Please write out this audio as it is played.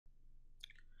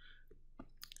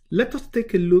Let us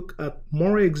take a look at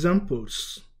more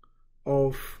examples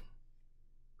of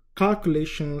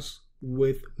calculations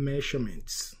with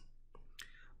measurements.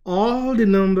 All the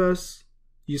numbers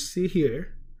you see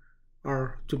here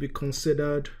are to be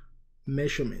considered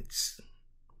measurements.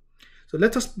 So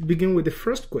let us begin with the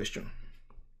first question.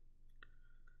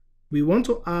 We want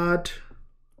to add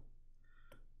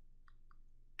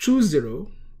 20.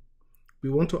 We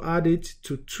want to add it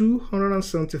to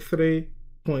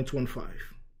 273.15.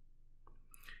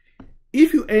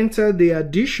 If you enter the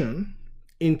addition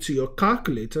into your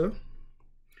calculator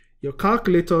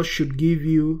should give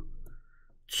you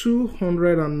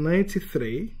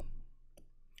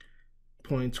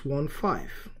 293.15.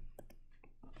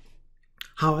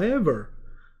 However,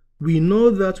 we know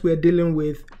that we are dealing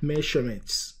with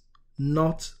measurements,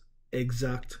 not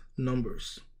exact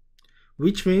numbers,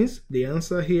 which means the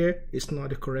answer here is not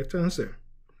the correct answer.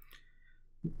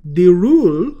 The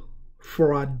rule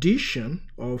for addition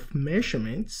of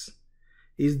measurements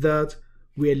is that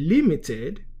we are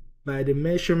limited by the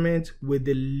measurement with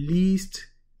the least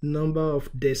number of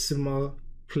decimal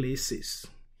places.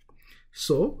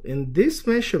 So in this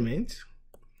measurement,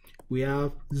 we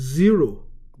have 0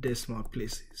 decimal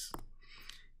places.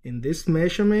 In this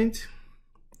measurement,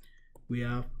 we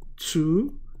have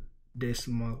 2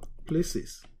 decimal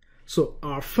places. So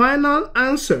our final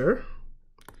answer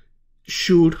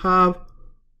should have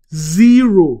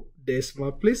 0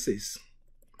 decimal places,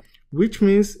 which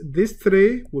means this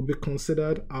 3 would be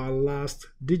considered our last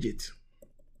digit.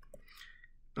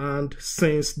 And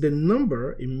since the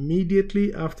number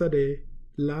immediately after the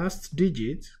last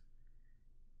digit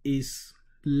is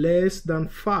less than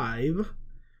 5,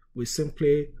 we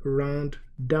simply round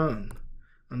down,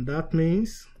 and that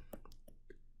means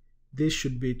this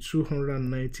should be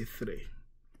 293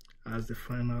 as the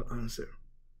final answer.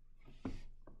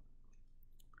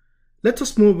 Let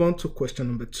us move on to question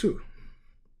number 2.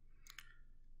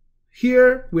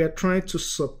 Here we are trying to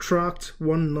subtract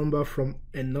one number from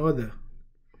another.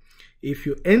 If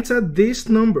you enter these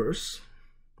numbers,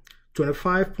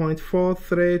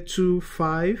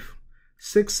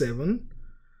 25.432567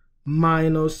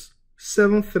 minus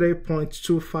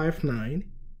 73.259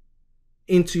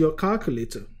 into your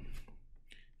calculator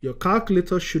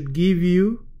should give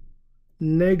you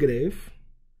negative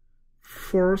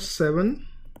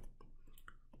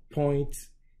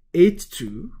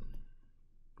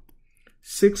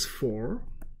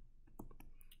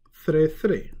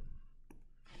 47.826433.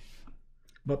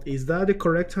 But is that the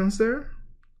correct answer?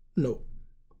 No.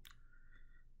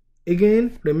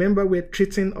 Again, remember we're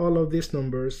treating all of these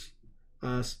numbers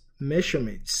as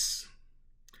measurements.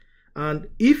 And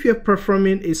if you're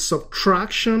performing a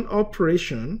subtraction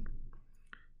operation,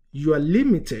 you are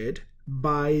limited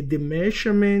by the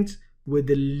measurement with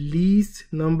the least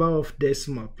number of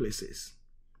decimal places.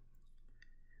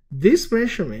 This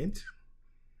measurement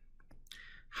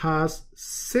has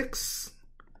 6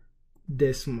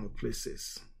 decimal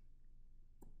places.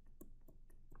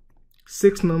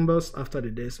 6 numbers after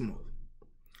the decimal,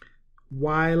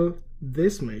 while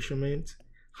this measurement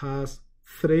has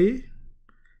 3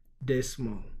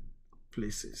 decimal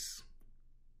places.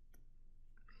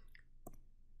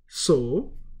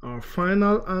 So our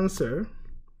final answer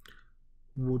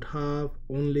would have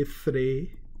only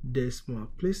 3 decimal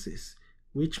places,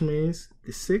 which means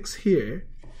the 6 here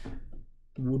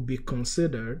would be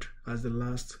considered as the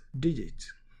last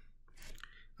digit.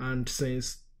 And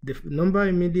since the number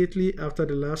immediately after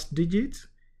the last digit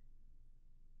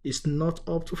is not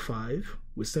up to 5,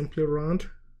 we simply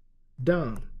round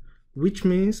down, which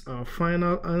means our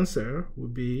final answer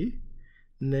would be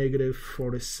negative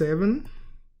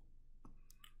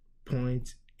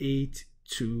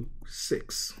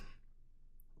 47.826.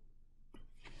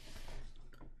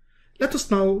 Let us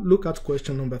now look at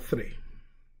question number 3.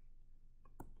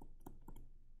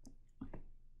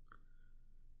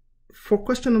 For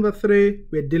question number 3,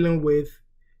 we're dealing with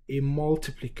a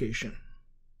multiplication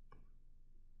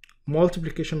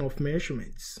of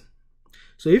measurements.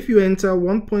 So if you enter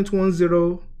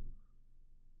 1.10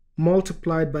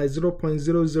 multiplied by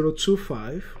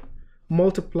 0.0025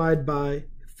 multiplied by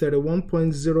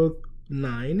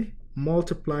 31.09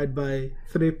 multiplied by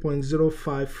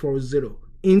 3.0540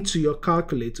 into your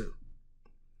calculator,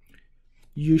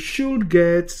 you should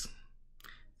get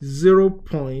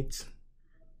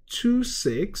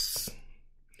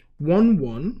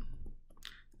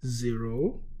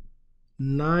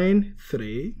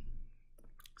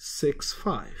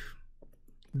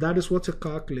That is what a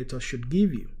calculator should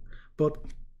give you. But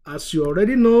as you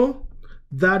already know,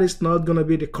 that is not going to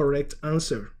be the correct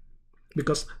answer,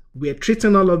 because we are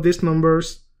treating all of these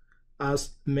numbers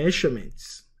as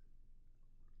measurements.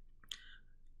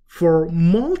 For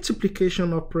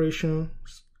multiplication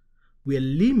operations, we are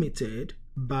limited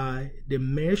by the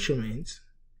measurement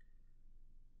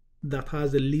that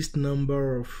has the least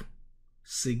number of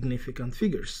significant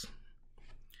figures.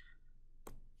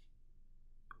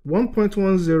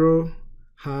 1.10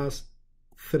 has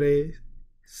 3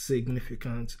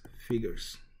 significant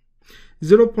figures.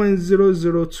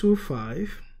 0.0025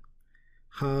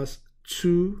 has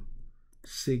 2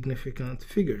 significant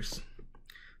figures.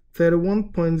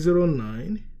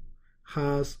 31.09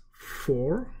 has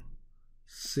 4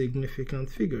 significant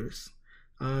figures,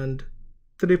 and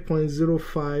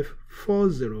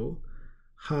 3.0540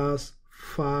 has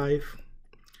 5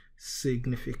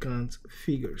 significant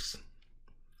figures.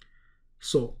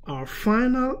 So our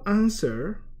final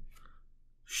answer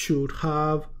should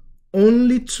have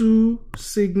only 2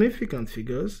 significant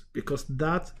figures, because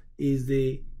that is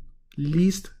the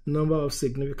least number of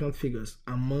significant figures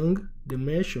among the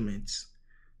measurements.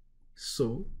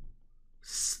 So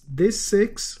this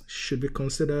 6 should be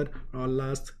considered our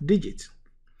last digit,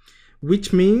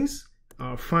 which means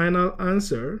our final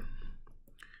answer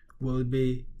will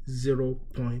be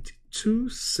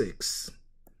 0.26,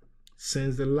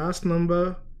 since the last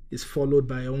number is followed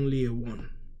by only a 1.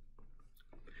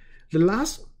 The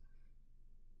last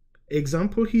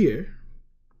example here,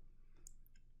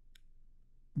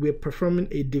 we're performing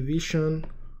a division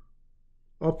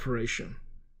operation.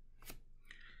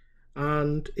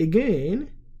 And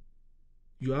again,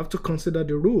 you have to consider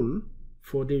the rule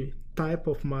for the type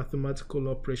of mathematical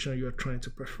operation you are trying to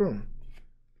perform.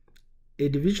 A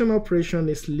division operation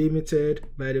is limited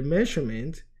by the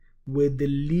measurement with the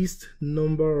least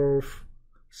number of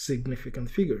significant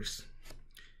figures.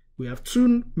 We have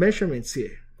 2 measurements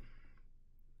here.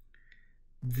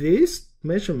 This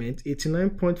measurement,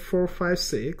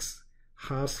 89.456,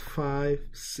 has 5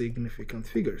 significant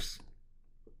figures.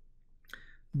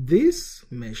 This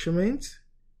measurement,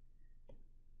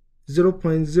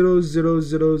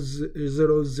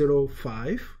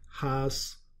 0.000005,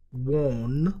 has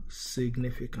 1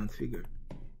 significant figure.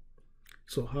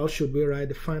 So how should we write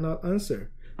the final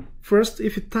answer? First,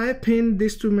 if you type in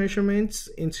these 2 measurements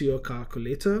into your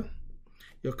calculator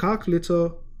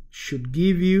should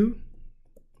give you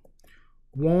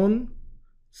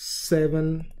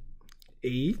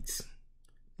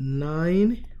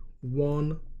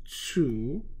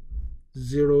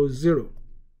 178,912,00.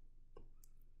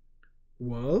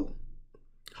 Well,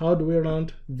 how do we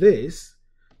round this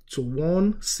to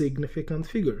 1 significant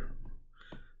figure?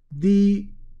 The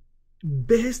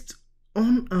best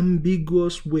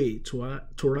unambiguous way to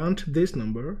round this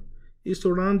number is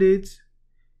to round it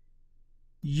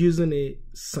using a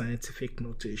scientific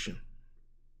notation.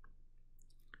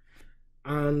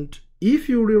 And if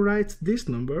you rewrite this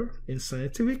number in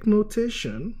scientific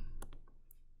notation,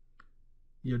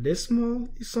 your decimal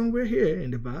is somewhere here in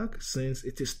the back, since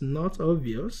it is not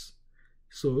obvious.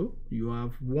 So you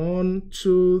have 1,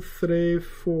 2, 3,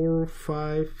 4,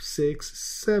 5, 6,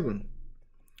 7,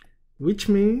 which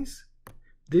means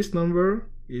this number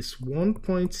is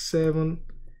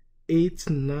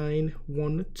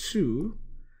 1.78912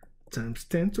 times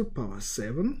 10 to the power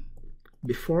 7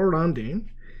 before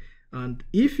rounding. And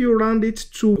if you round it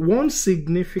to 1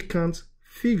 significant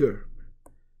figure,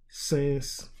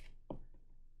 since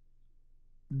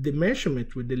the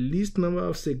measurement with the least number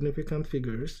of significant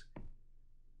figures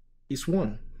is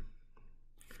 1,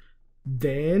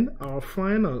 then our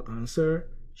final answer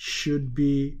should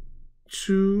be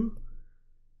 2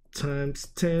 times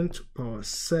 10 to the power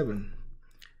 7,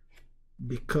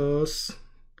 because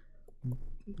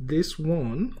this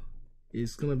 1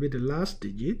 is going to be the last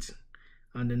digit,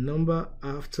 and the number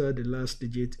after the last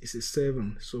digit is a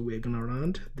 7, so we're going to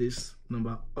round this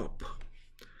number up.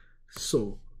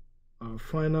 So our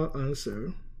final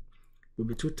answer will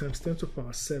be 2 times 10 to the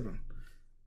power 7.